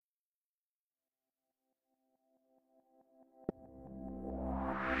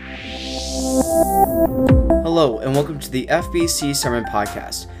Hello, and welcome to the FBC Sermon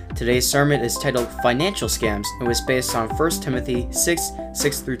Podcast. Today's sermon is titled Financial Scams and was based on 1 Timothy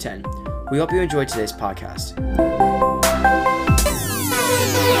 6:6-10. We hope you enjoy today's podcast.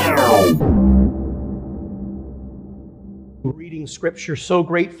 Reading Scripture, so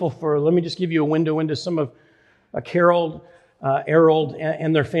grateful for, let me just give you a window into some of Carol, Errol,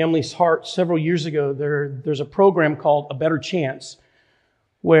 and their family's hearts. Several years ago, there's a program called A Better Chance,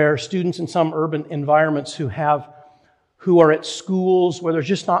 where students in some urban environments who are at schools where there's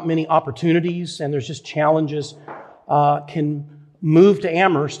just not many opportunities and there's just challenges can move to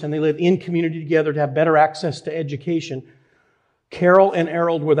Amherst, and they live in community together to have better access to education. Carol and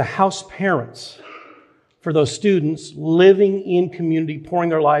Errol were the house parents for those students living in community,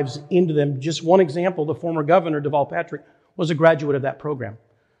 pouring their lives into them. Just one example, the former governor, Deval Patrick, was a graduate of that program.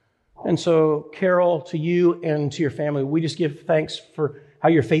 And so, Carol, to you and to your family, we just give thanks for how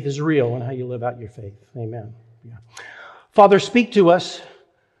your faith is real and how you live out your faith. Amen. Yeah. Father, speak to us.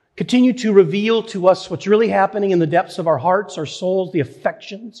 Continue to reveal to us what's really happening in the depths of our hearts, our souls, the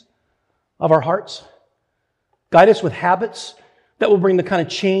affections of our hearts. Guide us with habits that will bring the kind of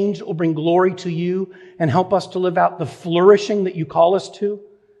change that will bring glory to you and help us to live out the flourishing that you call us to,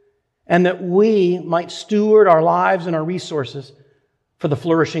 and that we might steward our lives and our resources for the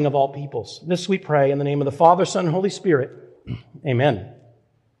flourishing of all peoples. This we pray in the name of the Father, Son, and Holy Spirit. Amen.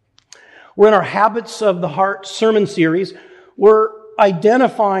 We're in our Habits of the Heart sermon series. We're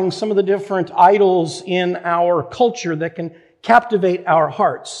identifying some of the different idols in our culture that can captivate our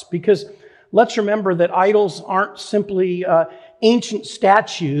hearts. Because let's remember that idols aren't simply ancient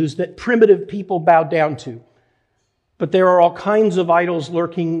statues that primitive people bow down to. But there are all kinds of idols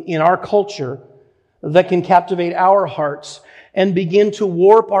lurking in our culture that can captivate our hearts and begin to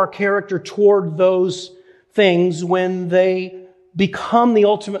warp our character toward those things when they become the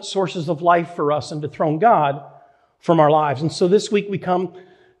ultimate sources of life for us and dethrone God from our lives. And so this week we come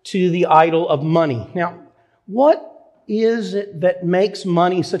to the idol of money. Now, what is it that makes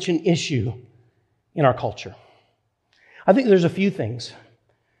money such an issue in our culture? I think there's a few things.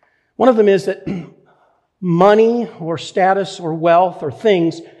 One of them is that money or status or wealth or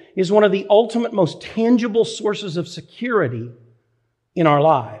things is one of the ultimate, most tangible sources of security in our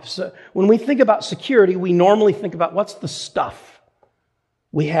lives. When we think about security, we normally think about what's the stuff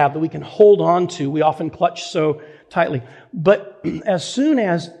we have that we can hold on to. We often clutch so tightly. But as soon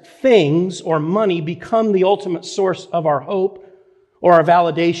as things or money become the ultimate source of our hope or our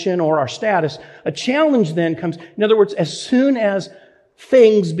validation or our status, a challenge then comes. In other words, as soon as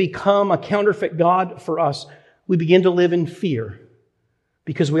things become a counterfeit God for us, we begin to live in fear.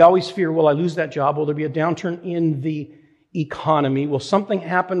 Because we always fear, will I lose that job? Will there be a downturn in the economy? Will something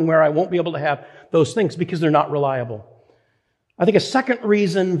happen where I won't be able to have those things because they're not reliable? I think a second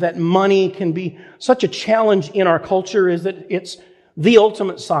reason that money can be such a challenge in our culture is that it's the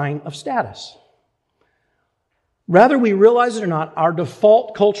ultimate sign of status. Whether we realize it or not, our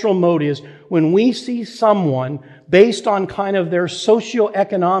default cultural mode is when we see someone based on kind of their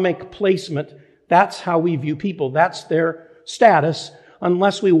socioeconomic placement, that's how we view people. That's their status,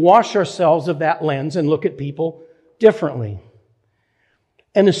 unless we wash ourselves of that lens and look at people differently.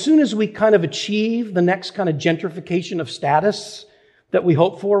 And as soon as we kind of achieve the next kind of gentrification of status that we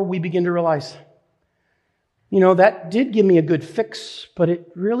hope for, we begin to realize, that did give me a good fix, but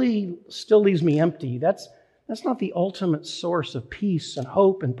it really still leaves me empty. That's not the ultimate source of peace and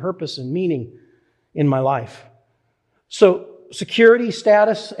hope and purpose and meaning in my life. So security,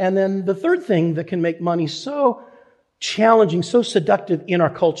 status, and then the third thing that can make money so challenging, so seductive in our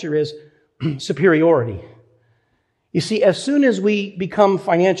culture is superiority. You see, as soon as we become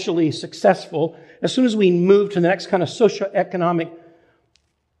financially successful, as soon as we move to the next kind of socioeconomic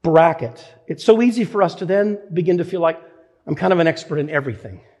bracket, it's so easy for us to then begin to feel like I'm kind of an expert in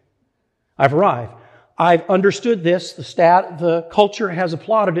everything. I've arrived. I've understood this. The culture has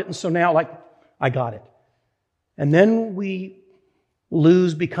applauded it, and so now, I got it. And then we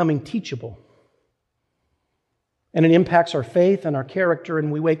lose becoming teachable. And it impacts our faith and our character,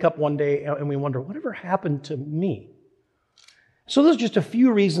 and we wake up one day and we wonder, whatever happened to me? So those are just a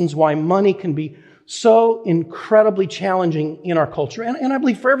few reasons why money can be so incredibly challenging in our culture, and I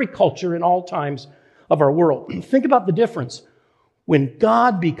believe for every culture in all times of our world. Think about the difference when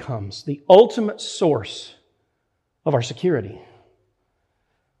God becomes the ultimate source of our security.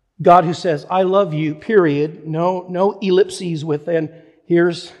 God who says, I love you, period. No ellipses within,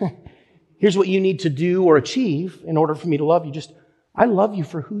 here's what you need to do or achieve in order for me to love you. Just, I love you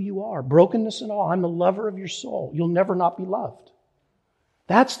for who you are, brokenness and all. I'm the lover of your soul. You'll never not be loved.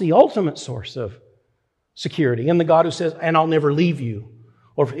 That's the ultimate source of security. And the God who says, and I'll never leave you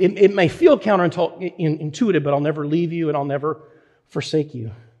Or it may feel counterintuitive, but I'll never leave you and I'll never forsake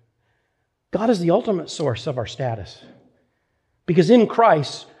you. God is the ultimate source of our status. Because in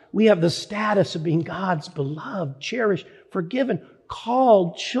Christ, we have the status of being God's beloved, cherished, forgiven,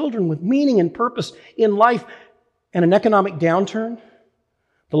 called children with meaning and purpose in life. And an economic downturn,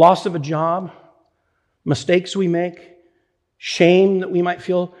 the loss of a job, mistakes we make, shame that we might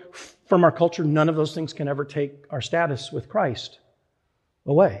feel from our culture, none of those things can ever take our status with Christ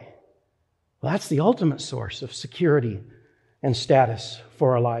away. Well, that's the ultimate source of security and status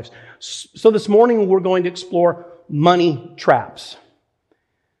for our lives. So this morning we're going to explore money traps.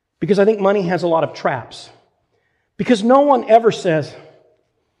 Because I think money has a lot of traps. Because no one ever says,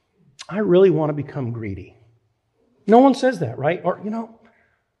 I really want to become greedy. No one says that, right? Or,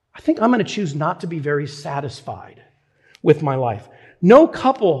 I think I'm going to choose not to be very satisfied with my life. No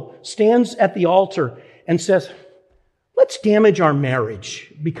couple stands at the altar and says, let's damage our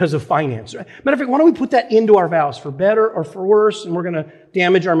marriage because of finance. Matter of fact, why don't we put that into our vows for better or for worse, and we're going to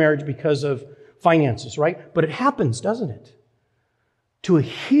damage our marriage because of finances, right? But it happens, doesn't it? To a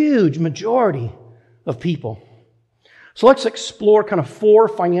huge majority of people. So let's explore kind of 4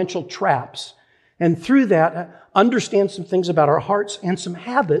 financial traps, and through that, understand some things about our hearts and some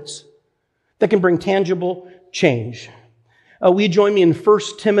habits that can bring tangible change. Will you join me in 1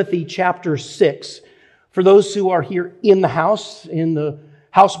 Timothy chapter 6? For those who are here in the house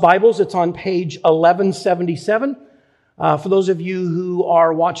Bibles, it's on page 1177. For those of you who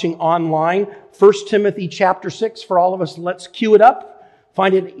are watching online, 1 Timothy chapter 6, for all of us, let's cue it up.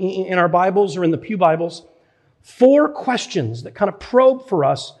 Find it in our Bibles or in the Pew Bibles. 4 questions that kind of probe for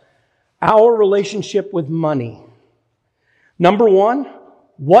us our relationship with money. Number 1,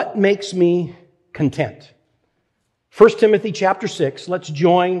 what makes me content? 1 Timothy chapter 6, let's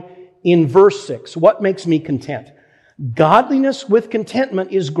join in verse 6. What makes me content? Godliness with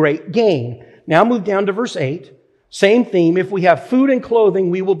contentment is great gain. Now move down to verse 8. Same theme. If we have food and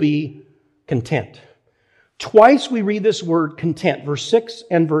clothing, we will be content. Twice we read this word content, verse 6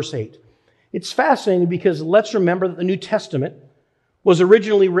 and verse 8. It's fascinating because let's remember that the New Testament was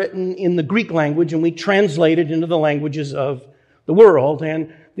originally written in the Greek language and we translated into the languages of the world.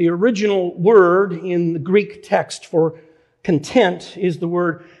 And the original word in the Greek text for content is the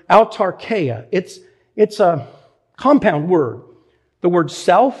word autarkeia. It's a compound word. The word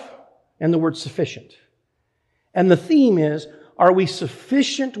self and the word sufficient. And the theme is, are we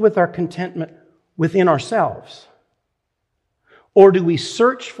sufficient with our contentment within ourselves? Or do we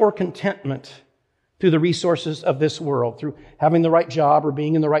search for contentment through the resources of this world, through having the right job or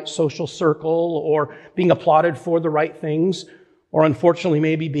being in the right social circle or being applauded for the right things, or unfortunately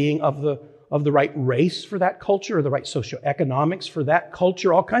maybe being of the right race for that culture or the right socioeconomics for that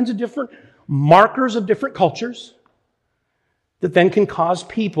culture, all kinds of different markers of different cultures that then can cause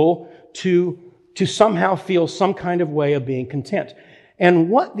people to somehow feel some kind of way of being content. And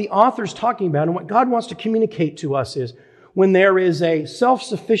what the author's talking about and what God wants to communicate to us is when there is a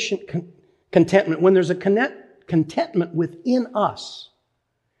self-sufficient contentment, when there's a contentment within us,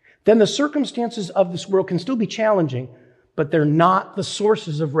 then the circumstances of this world can still be challenging, but they're not the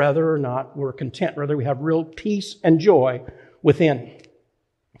sources of whether or not we're content. Rather, we have real peace and joy within.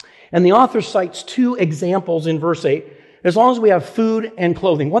 And the author cites 2 examples in verse 8. As long as we have food and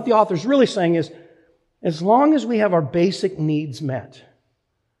clothing. What the author's really saying is, as long as we have our basic needs met,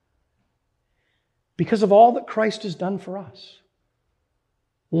 because of all that Christ has done for us,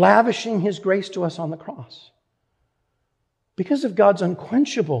 lavishing His grace to us on the cross, because of God's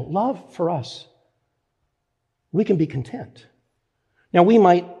unquenchable love for us, we can be content. Now, we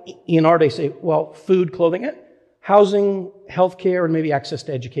might, in our day, say, well, food, clothing, housing, healthcare, and maybe access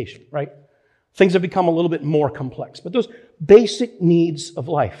to education, right? Things have become a little bit more complex, but those basic needs of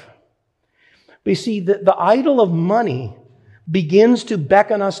life. But you see, the idol of money begins to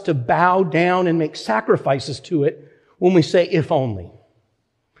beckon us to bow down and make sacrifices to it when we say, if only.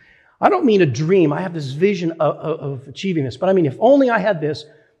 I don't mean a dream. I have this vision of achieving this, but I mean, if only I had this,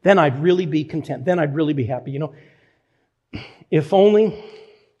 then I'd really be content. Then I'd really be happy. If only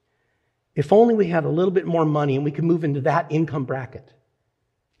we had a little bit more money and we could move into that income bracket.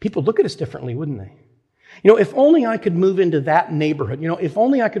 People look at us differently, wouldn't they? If only I could move into that neighborhood. If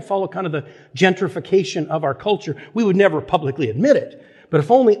only I could follow kind of the gentrification of our culture. We would never publicly admit it. But if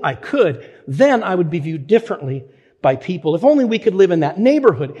only I could, then I would be viewed differently by people. If only we could live in that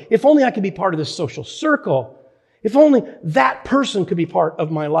neighborhood. If only I could be part of this social circle. If only that person could be part of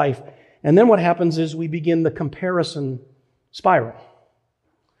my life. And then what happens is we begin the comparison spiral.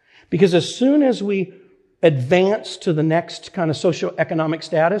 Because as soon as we advance to the next kind of socioeconomic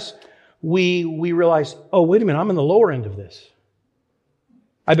status, we realize, oh, wait a minute, I'm in the lower end of this.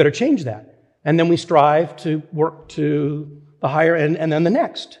 I better change that. And then we strive to work to the higher end and then the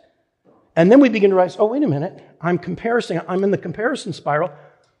next. And then we begin to realize, oh, wait a minute, I'm in the comparison spiral.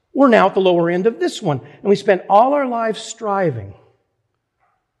 We're now at the lower end of this one. And we spend all our lives striving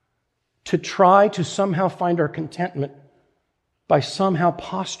to try to somehow find our contentment by somehow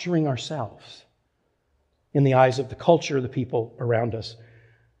posturing ourselves in the eyes of the culture, the people around us.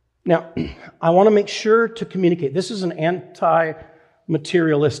 Now, I want to make sure to communicate. This is an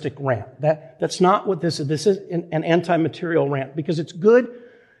anti-materialistic rant. That's not what this is. This is an anti-material rant because it's good,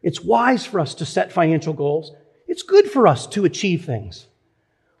 it's wise for us to set financial goals. It's good for us to achieve things.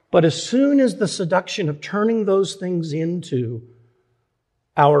 But as soon as the seduction of turning those things into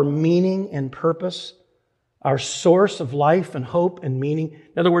our meaning and purpose, our source of life and hope and meaning,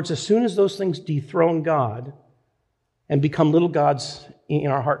 in other words, as soon as those things dethrone God and become little gods in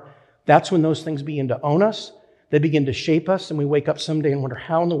our heart, that's when those things begin to own us. They begin to shape us, and we wake up someday and wonder,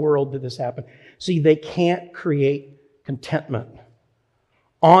 how in the world did this happen? See, they can't create contentment,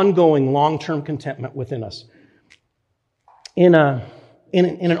 ongoing, long-term contentment within us. In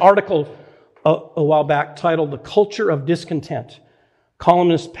an article a while back titled "The Culture of Discontent,"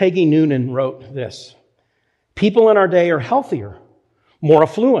 columnist Peggy Noonan wrote this: "People in our day are healthier, more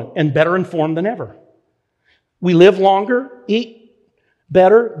affluent, and better informed than ever. We live longer, eat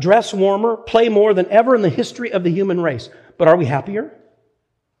better, dress warmer, play more than ever in the history of the human race. But are we happier?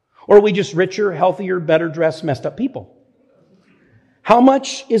 Or are we just richer, healthier, better dressed, messed up people? How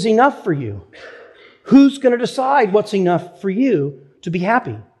much is enough for you? Who's going to decide what's enough for you to be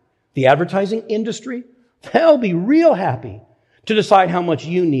happy? The advertising industry? They'll be real happy to decide how much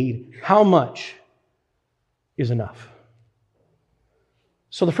you need. How much is enough?"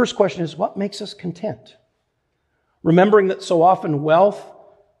 So the first question is, what makes us content? Remembering that so often wealth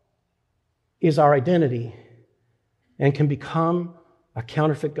is our identity and can become a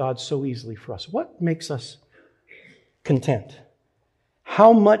counterfeit God so easily for us. What makes us content?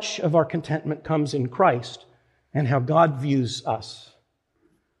 How much of our contentment comes in Christ and how God views us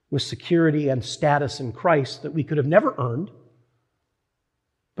with security and status in Christ that we could have never earned,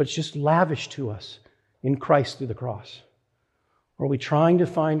 but it's just lavished to us in Christ through the cross? Or are we trying to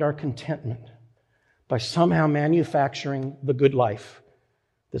find our contentment by somehow manufacturing the good life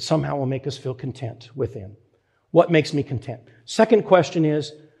that somehow will make us feel content within? What makes me content? Second question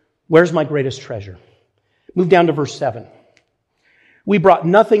is, where's my greatest treasure? Move down to verse 7. "We brought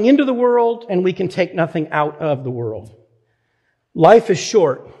nothing into the world, and we can take nothing out of the world." Life is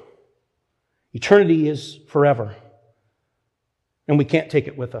short. Eternity is forever. And we can't take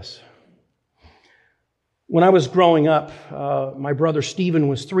it with us. When I was growing up, my brother Stephen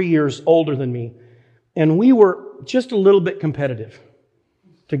was 3 years older than me. And we were just a little bit competitive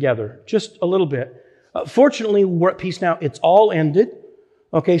together, just a little bit. Fortunately, we're at peace now. It's all ended.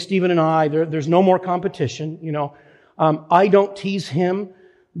 Okay, Stephen and I, there's no more competition. You know, I don't tease him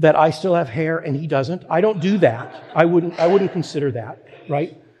that I still have hair and he doesn't. I don't do that. I wouldn't consider that,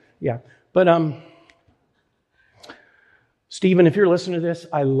 right? Yeah. But Stephen, if you're listening to this,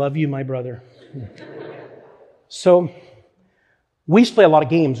 I love you, my brother. So we used to play a lot of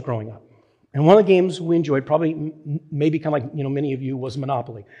games growing up. And one of the games we enjoyed, probably maybe kind of like, many of you, was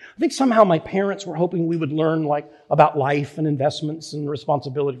Monopoly. I think somehow my parents were hoping we would learn about life and investments and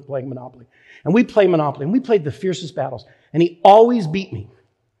responsibility for playing Monopoly. And we'd play Monopoly, and we played the fiercest battles. And he always beat me.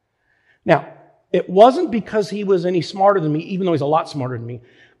 Now, it wasn't because he was any smarter than me, even though he's a lot smarter than me.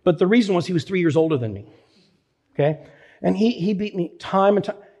 But the reason was he was 3 years older than me. Okay? And he beat me time and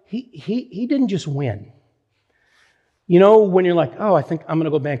time. He didn't just win. You know, when you're like, oh, I think I'm going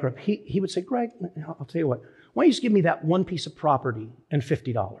to go bankrupt, he would say, Greg, I'll tell you what, why don't you just give me that one piece of property and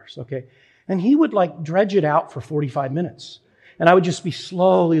 $50, okay? And he would dredge it out for 45 minutes. And I would just be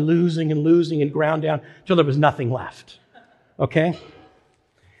slowly losing and ground down until there was nothing left, okay?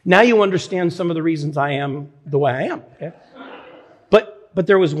 Now you understand some of the reasons I am the way I am, okay? But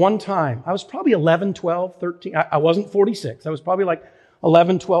there was one time, I was probably 11, 12, 13, I wasn't 46, I was probably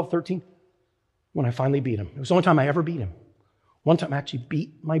 11, 12, 13, when I finally beat him. It was the only time I ever beat him. One time I actually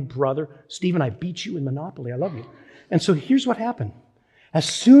beat my brother. Stephen, I beat you in Monopoly. I love you. And so here's what happened. As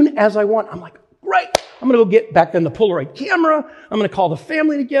soon as I won, I'm like, great. I'm going to go get back then the Polaroid camera. I'm going to call the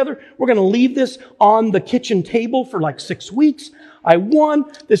family together. We're going to leave this on the kitchen table for 6 weeks. I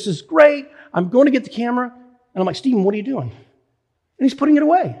won. This is great. I'm going to get the camera. And I'm like, Stephen, what are you doing? And he's putting it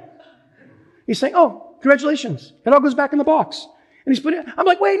away. He's saying, oh, congratulations. It all goes back in the box. And he's putting it, I'm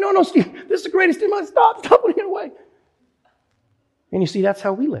like, wait, no, Steve, this is the greatest thing. Stop putting it away. And you see, that's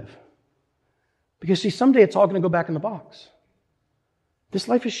how we live. Because see, someday it's all going to go back in the box. This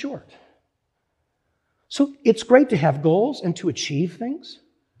life is short. So it's great to have goals and to achieve things.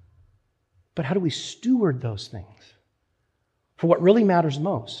 but how do we steward those things for what really matters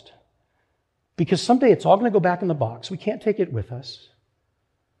most? Because someday it's all going to go back in the box. We can't take it with us.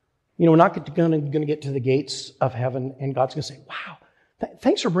 We're not going to get to the gates of heaven and God's going to say, wow,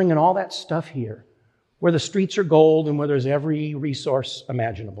 thanks for bringing all that stuff here where the streets are gold and where there's every resource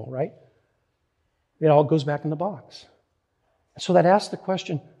imaginable, right? It all goes back in the box. So that asks the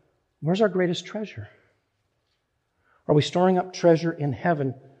question, where's our greatest treasure? Are we storing up treasure in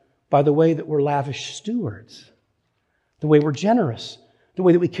heaven by the way that we're lavish stewards, the way we're generous, the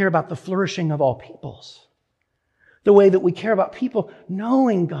way that we care about the flourishing of all peoples, the way that we care about people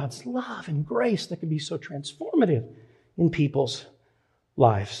knowing God's love and grace that can be so transformative in people's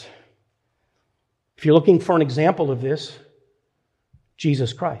lives? If you're looking for an example of this,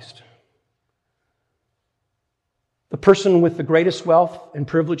 Jesus Christ. The person with the greatest wealth and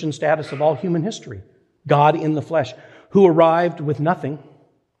privilege and status of all human history, God in the flesh, who arrived with nothing.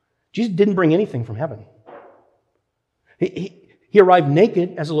 Jesus didn't bring anything from heaven. He arrived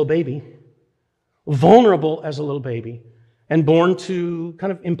naked as a little baby, vulnerable as a little baby, and born to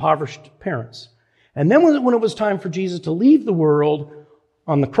kind of impoverished parents. And then when it was time for Jesus to leave the world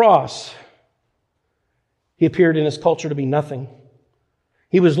on the cross, he appeared in his culture to be nothing.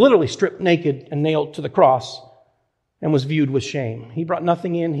 He was literally stripped naked and nailed to the cross and was viewed with shame. He brought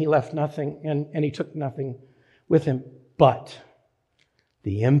nothing in, he left nothing, and he took nothing with him. But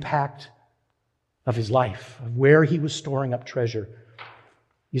the impact of his life, of where he was storing up treasure.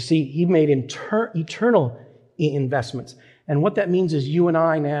 You see, he made eternal investments. And what that means is you and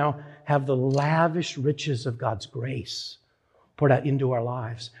I now have the lavish riches of God's grace poured out into our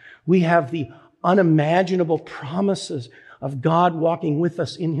lives. We have the unimaginable promises of God walking with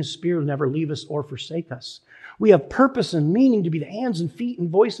us in His Spirit, never leave us or forsake us. We have purpose and meaning to be the hands and feet and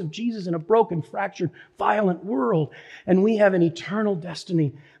voice of Jesus in a broken, fractured, violent world. And we have an eternal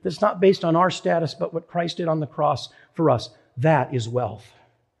destiny that's not based on our status, but what Christ did on the cross for us. That is wealth.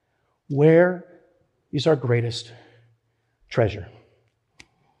 Where is our greatest treasure?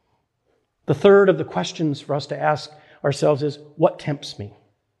 The third of the questions for us to ask ourselves is, what tempts me?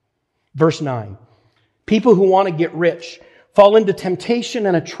 Verse 9. People who want to get rich fall into temptation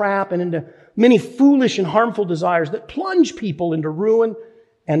and a trap and into many foolish and harmful desires that plunge people into ruin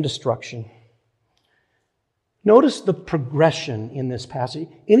and destruction. Notice the progression in this passage.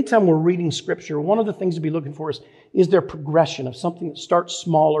 Anytime we're reading Scripture, one of the things to be looking for is there progression of something that starts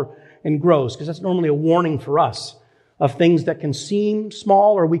smaller and grows, because that's normally a warning for us of things that can seem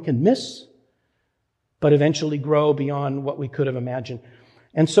small or we can miss, but eventually grow beyond what we could have imagined.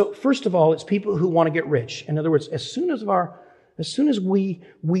 And so, first of all, it's people who want to get rich. In other words, as soon as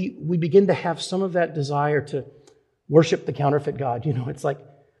we begin to have some of that desire to worship the counterfeit God, it's like,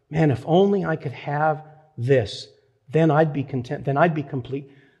 man, if only I could have this, then I'd be content, then I'd be complete,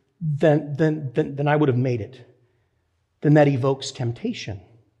 then I would have made it. Then that evokes temptation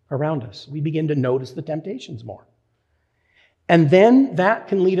around us. We begin to notice the temptations more. And then that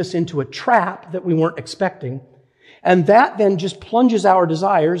can lead us into a trap that we weren't expecting. And that then just plunges our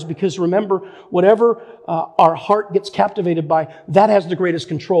desires, because remember, whatever our heart gets captivated by, that has the greatest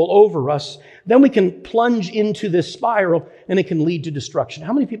control over us. Then we can plunge into this spiral, and it can lead to destruction.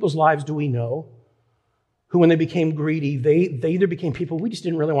 How many people's lives do we know who, when they became greedy, they either became people we just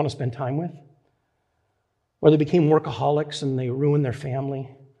didn't really want to spend time with, or they became workaholics and they ruined their family,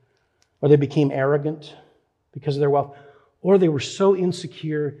 or they became arrogant because of their wealth, or they were so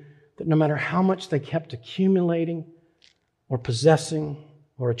insecure that no matter how much they kept accumulating or possessing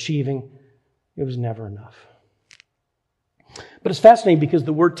or achieving, it was never enough. But it's fascinating because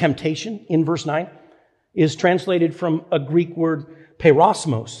the word temptation in verse 9 is translated from a Greek word,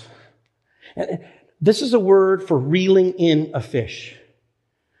 peirosmos. And this is a word for reeling in a fish.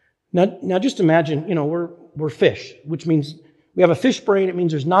 Now just imagine, we're fish, which means we have a fish brain. It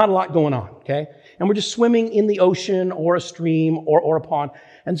means there's not a lot going on, okay? And we're just swimming in the ocean or a stream or a pond.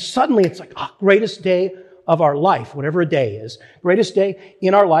 And suddenly it's like, greatest day of our life, whatever a day is, greatest day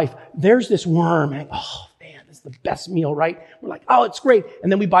in our life. There's this worm. And, man, this is the best meal, right? We're like, it's great.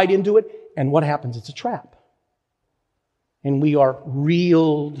 And then we bite into it. And what happens? It's a trap. And we are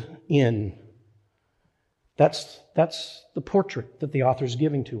reeled in. That's the portrait that the author's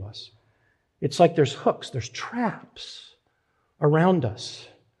giving to us. It's like there's hooks, there's traps around us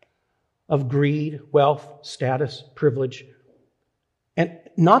of greed, wealth, status, privilege. And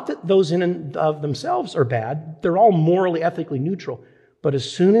not that those in and of themselves are bad. They're all morally, ethically neutral. But as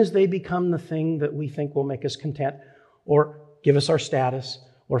soon as they become the thing that we think will make us content or give us our status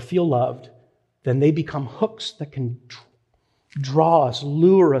or feel loved, then they become hooks that can draw us,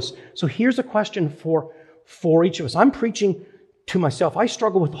 lure us. So here's a question for each of us. I'm preaching to myself. I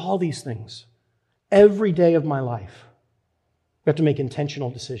struggle with all these things. Every day of my life, we have to make intentional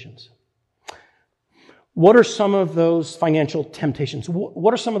decisions. What are some of those financial temptations?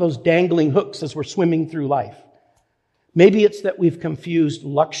 What are some of those dangling hooks as we're swimming through life? Maybe it's that we've confused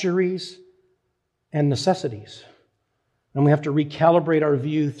luxuries and necessities. And we have to recalibrate our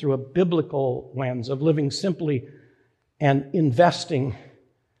view through a biblical lens of living simply and investing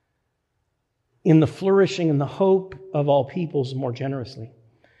in the flourishing and the hope of all peoples more generously.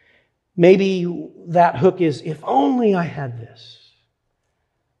 Maybe that hook is, if only I had this,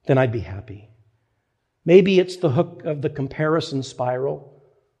 then I'd be happy. Maybe it's the hook of the comparison spiral,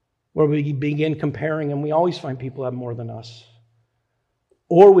 where we begin comparing and we always find people have more than us.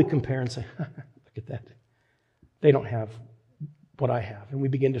 Or we compare and say, look at that. They don't have what I have. And we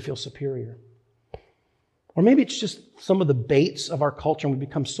begin to feel superior. Or maybe it's just some of the baits of our culture and we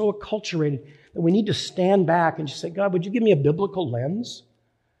become so acculturated that we need to stand back and just say, God, would you give me a biblical lens?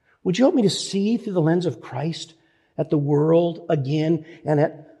 Would you help me to see through the lens of Christ at the world again and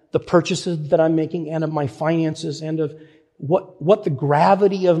at the purchases that I'm making and of my finances and of what the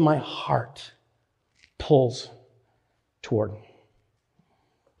gravity of my heart pulls toward?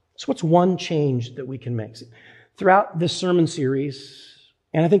 So what's one change that we can make? Throughout this sermon series,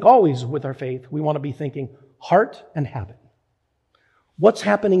 and I think always with our faith, we want to be thinking heart and habit. What's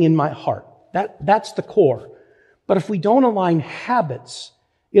happening in my heart? That's the core. But if we don't align habits,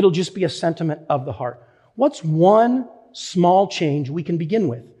 it'll just be a sentiment of the heart. What's one small change we can begin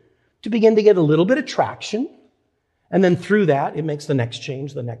with to begin to get a little bit of traction? And then through that, it makes the next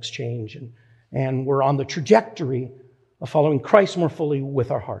change. And we're on the trajectory of following Christ more fully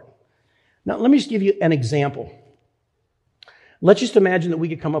with our heart. Now, let me just give you an example. Let's just imagine that we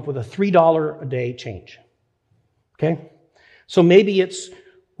could come up with a $3 a day change. Okay? So maybe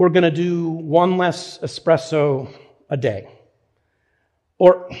we're going to do one less espresso a day.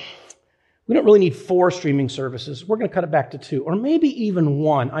 Or we don't really need 4 streaming services. We're going to cut it back to 2. Or maybe even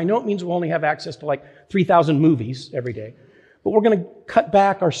 1. I know it means we'll only have access to like 3,000 movies every day. But we're going to cut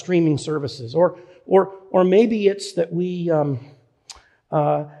back our streaming services. Or maybe it's that we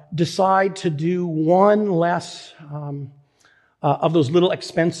decide to do one less of those little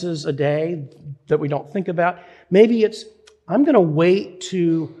expenses a day that we don't think about. Maybe it's, I'm going to wait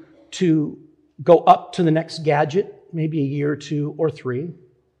to go up to the next gadget, maybe a year or 2 or 3.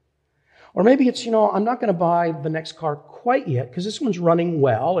 Or maybe it's, I'm not going to buy the next car quite yet because this one's running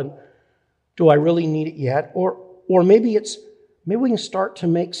well, and do I really need it yet? Or maybe we can start to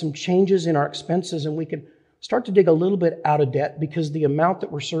make some changes in our expenses and we can start to dig a little bit out of debt because the amount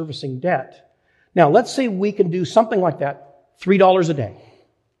that we're servicing debt. Now, let's say we can do something like that, $3 a day.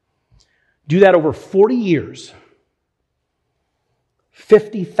 Do that over 40 years,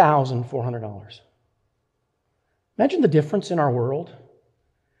 $50,400. Imagine the difference in our world.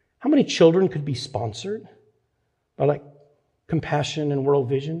 How many children could be sponsored by Compassion and World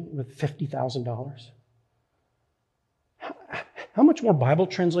Vision with $50,000? How much more Bible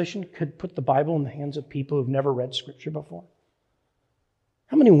translation could put the Bible in the hands of people who've never read Scripture before?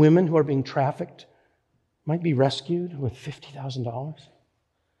 How many women who are being trafficked might be rescued with $50,000?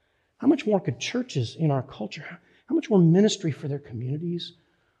 How much more could churches in our culture, how much more ministry for their communities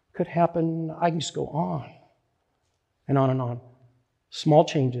could happen? I can just go on and on and on. Small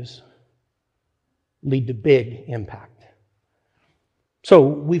changes lead to big impact. So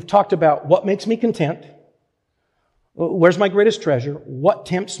we've talked about what makes me content. Where's my greatest treasure? What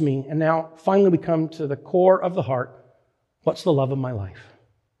tempts me? And now, finally, we come to the core of the heart. What's the love of my life?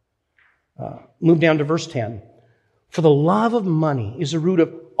 Move down to verse 10. For the love of money is the root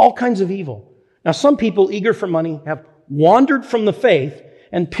of all kinds of evil. Now, some people eager for money have wandered from the faith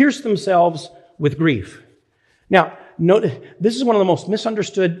and pierced themselves with grief. Now, note, this is one of the most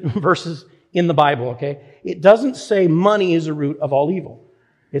misunderstood verses in the Bible, okay? It doesn't say money is the root of all evil.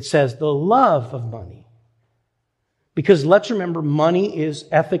 It says the love of money. Because let's remember, money is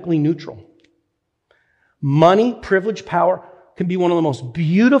ethically neutral. Money, privilege, power can be one of the most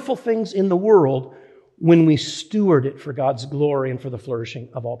beautiful things in the world when we steward it for God's glory and for the flourishing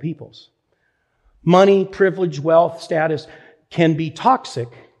of all peoples. Money, privilege, wealth, status can be toxic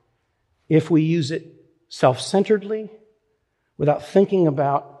if we use it self-centeredly, without thinking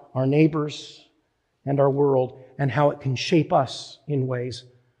about our neighbors and our world and how it can shape us in ways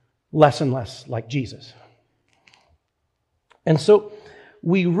less and less like Jesus. And so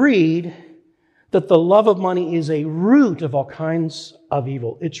we read that the love of money is a root of all kinds of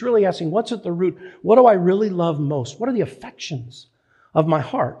evil. It's really asking, what's at the root? What do I really love most? What are the affections of my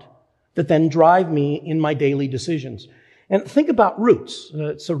heart that then drive me in my daily decisions? And think about roots.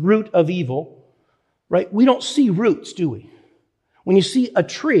 It's a root of evil, right? We don't see roots, do we? When you see a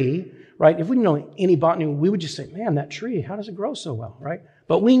tree, right? If we didn't know any botany, we would just say, man, that tree, how does it grow so well, right?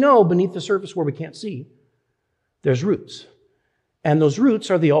 But we know beneath the surface where we can't see, there's roots. And those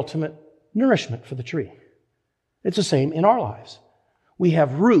roots are the ultimate nourishment for the tree. It's the same in our lives. We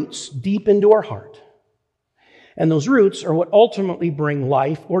have roots deep into our heart. And those roots are what ultimately bring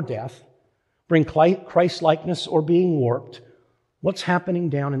life or death, bring Christ-likeness or being warped. What's happening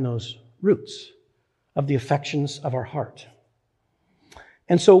down in those roots of the affections of our heart?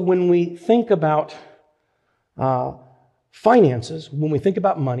 And so when we think about finances, when we think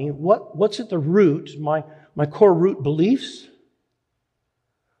about money, what's at the root? My core root beliefs,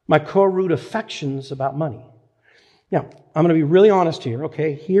 my core root affections about money. Now, I'm going to be really honest here,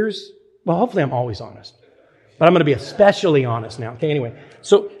 okay? Hopefully I'm always honest. But I'm going to be especially honest now. Okay, anyway.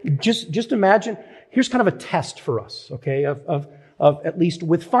 So just imagine, here's kind of a test for us, okay, of at least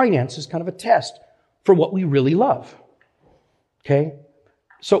with finances, kind of a test for what we really love. Okay?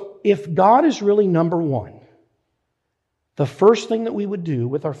 So if God is really number one, the first thing that we would do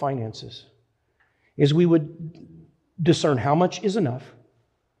with our finances is we would discern how much is enough.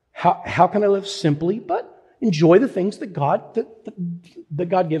 How can I live simply, but enjoy the things that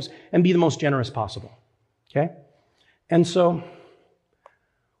God gives and be the most generous possible. Okay? And so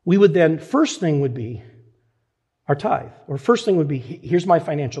we would then, first thing would be our tithe. Or first thing would be, here's my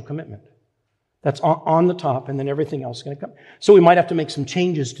financial commitment. That's on the top, and then everything else is going to come. So we might have to make some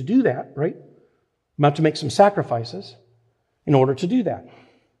changes to do that, right? We might have to make some sacrifices in order to do that.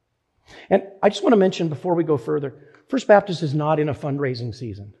 And I just want to mention before we go further, First Baptist is not in a fundraising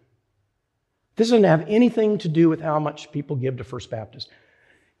season. This doesn't have anything to do with how much people give to First Baptist.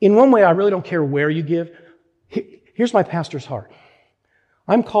 In one way, I really don't care where you give. Here's my pastor's heart.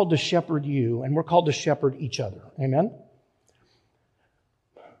 I'm called to shepherd you, and we're called to shepherd each other. Amen?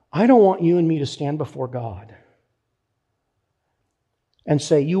 I don't want you and me to stand before God and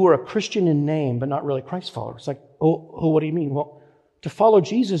say, you were a Christian in name, but not really Christ follower. It's like, oh, what do you mean? Well, to follow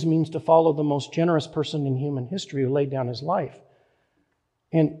Jesus means to follow the most generous person in human history who laid down his life.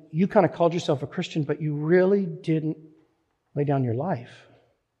 And you kind of called yourself a Christian, but you really didn't lay down your life.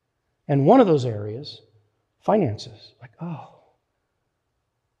 And one of those areas, finances. Like, oh.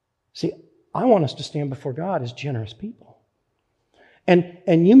 See, I want us to stand before God as generous people.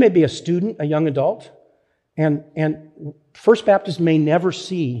 And you may be a student, a young adult, and First Baptist may never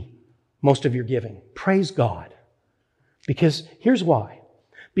see most of your giving. Praise God. Because here's why.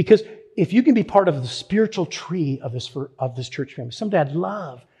 Because if you can be part of the spiritual tree of this church family, someday I'd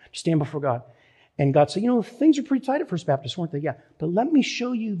love to stand before God. And God said, things are pretty tight at First Baptist, weren't they? Yeah. But let me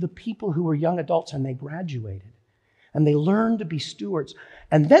show you the people who were young adults and they graduated. And they learned to be stewards.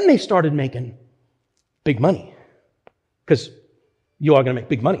 And then they started making big money. Because you are going to make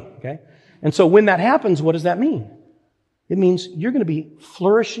big money, okay? And so when that happens, what does that mean? It means you're going to be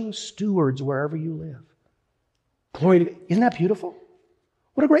flourishing stewards wherever you live. Glory to God. Isn't that beautiful?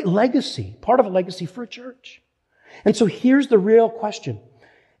 What a great legacy, part of a legacy for a church. And so here's the real question.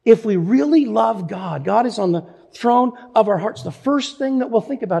 If we really love God, God is on the throne of our hearts, the first thing that we'll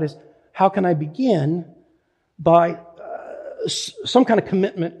think about is, how can I begin by some kind of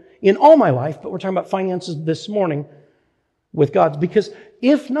commitment in all my life, but we're talking about finances this morning with God. Because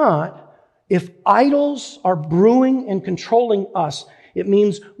if not, if idols are brewing and controlling us, it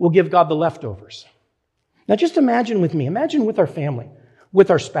means we'll give God the leftovers. Now just imagine with me, imagine with our family,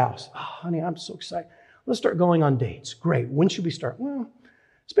 with our spouse. Oh, honey, I'm so excited. Let's start going on dates. Great. When should we start? Well,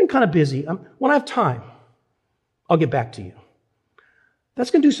 it's been kind of busy. When I have time, I'll get back to you.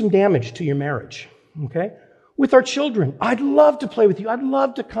 That's going to do some damage to your marriage, okay? With our children, I'd love to play with you. I'd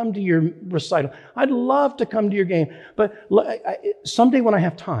love to come to your recital. I'd love to come to your game. But someday when I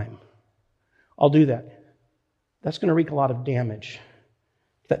have time, I'll do that. That's going to wreak a lot of damage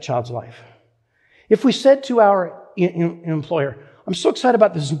to that child's life. If we said to our employer, I'm so excited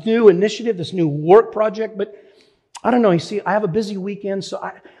about this new initiative, this new work project, but I don't know, you see, I have a busy weekend, so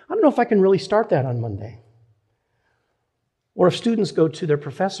I don't know if I can really start that on Monday. Or if students go to their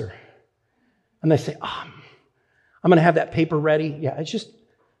professor and they say, I'm going to have that paper ready. Yeah, it's just,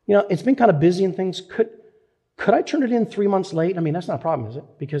 it's been kind of busy and things. Could I turn it in 3 months late? I mean, that's not a problem, is it?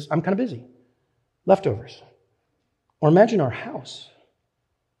 Because I'm kind of busy. Leftovers. Or imagine our house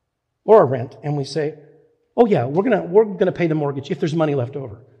or our rent, and we say, oh yeah, we're gonna pay the mortgage if there's money left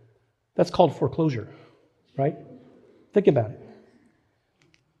over. That's called foreclosure, right? Think about it.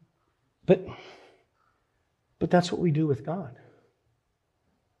 But that's what we do with God.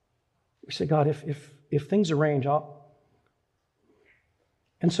 We say, God, if things arrange,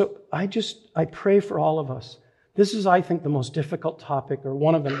 And so I pray for all of us. This is, I think, the most difficult topic, or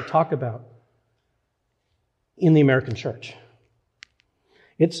one of them, to talk about in the American church.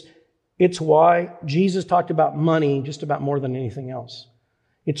 It's It's why Jesus talked about money just about more than anything else.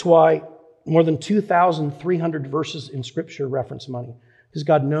 It's why more than 2,300 verses in Scripture reference money, because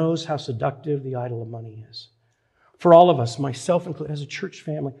God knows how seductive the idol of money is. For all of us, myself included, as a church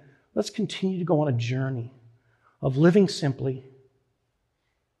family, let's continue to go on a journey of living simply,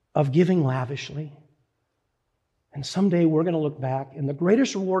 of giving lavishly. And someday we're going to look back, and the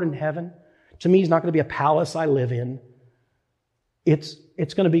greatest reward in heaven, to me, is not going to be a palace I live in.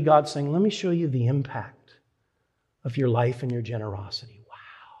 It's going to be God saying, let me show you the impact of your life and your generosity. Wow.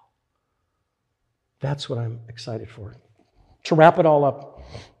 That's what I'm excited for. To wrap it all up,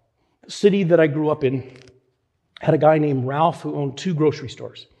 the city that I grew up in had a guy named Ralph who owned 2 grocery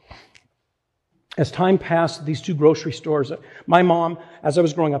stores. As time passed, these 2 grocery stores, my mom, as I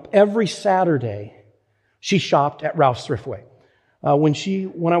was growing up, every Saturday, she shopped at Ralph's Thriftway.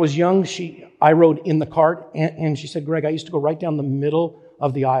 When I was young, I rode in the cart, and she said, Greg, I used to go right down the middle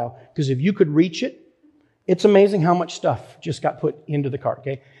of the aisle, because if you could reach it, it's amazing how much stuff just got put into the cart,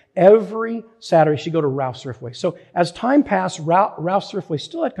 okay? Every Saturday, she'd go to Ralph's Thriftway. So as time passed, Ralph's Thriftway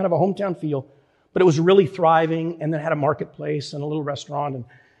still had kind of a hometown feel, but it was really thriving, and then had a marketplace and a little restaurant.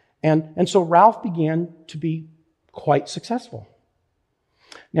 And so Ralph began to be quite successful.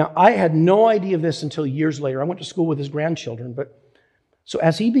 Now, I had no idea of this until years later. I went to school with his grandchildren, so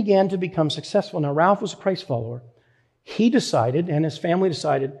as he began to become successful, now Ralph was a Christ follower, he decided, and his family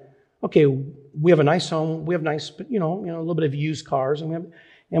decided, okay, we have a nice home, we have nice, a little bit of used cars, and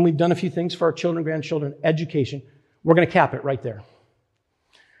we've done a few things for our children, grandchildren, education. We're going to cap it right there.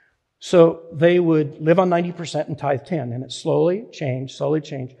 So they would live on 90% and tithe 10, and it slowly changed.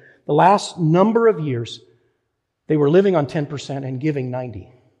 The last number of years, they were living on 10% and giving 90%.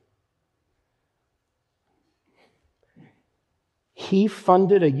 He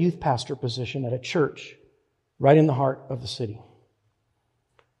funded a youth pastor position at a church right in the heart of the city.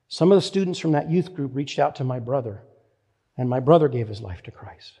 Some of the students from that youth group reached out to my brother, and my brother gave his life to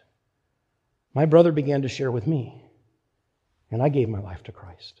Christ. My brother began to share with me, and I gave my life to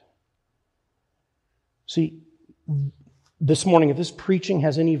Christ. See, this morning, if this preaching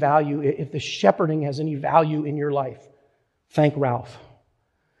has any value, if the shepherding has any value in your life, thank Ralph.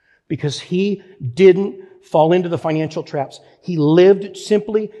 Because he didn't fall into the financial traps. He lived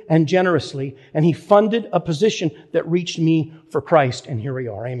simply and generously, and he funded a position that reached me for Christ, and here we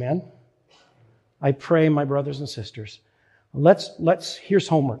are. Amen? I pray, my brothers and sisters, here's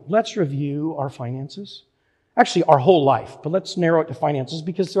homework. Let's review our finances. Actually, our whole life, but let's narrow it to finances,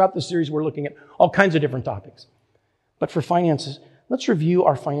 because throughout the series we're looking at all kinds of different topics. But for finances, let's review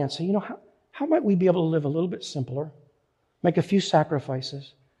our finances. How might we be able to live a little bit simpler, make a few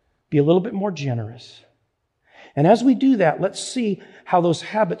sacrifices, be a little bit more generous? And as we do that, let's see how those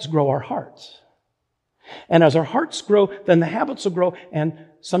habits grow our hearts. And as our hearts grow, then the habits will grow, and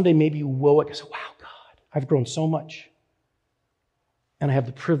someday maybe you will wake up and say, wow, God, I've grown so much. And I have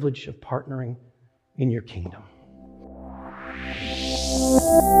the privilege of partnering in your kingdom.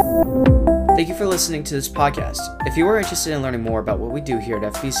 Thank you for listening to this podcast. If you are interested in learning more about what we do here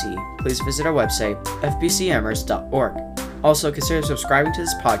at FBC, please visit our website, fbcamherst.org. Also, consider subscribing to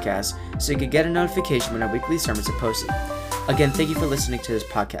this podcast so you can get a notification when our weekly sermons are posted. Again, thank you for listening to this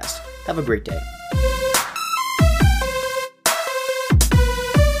podcast. Have a great day.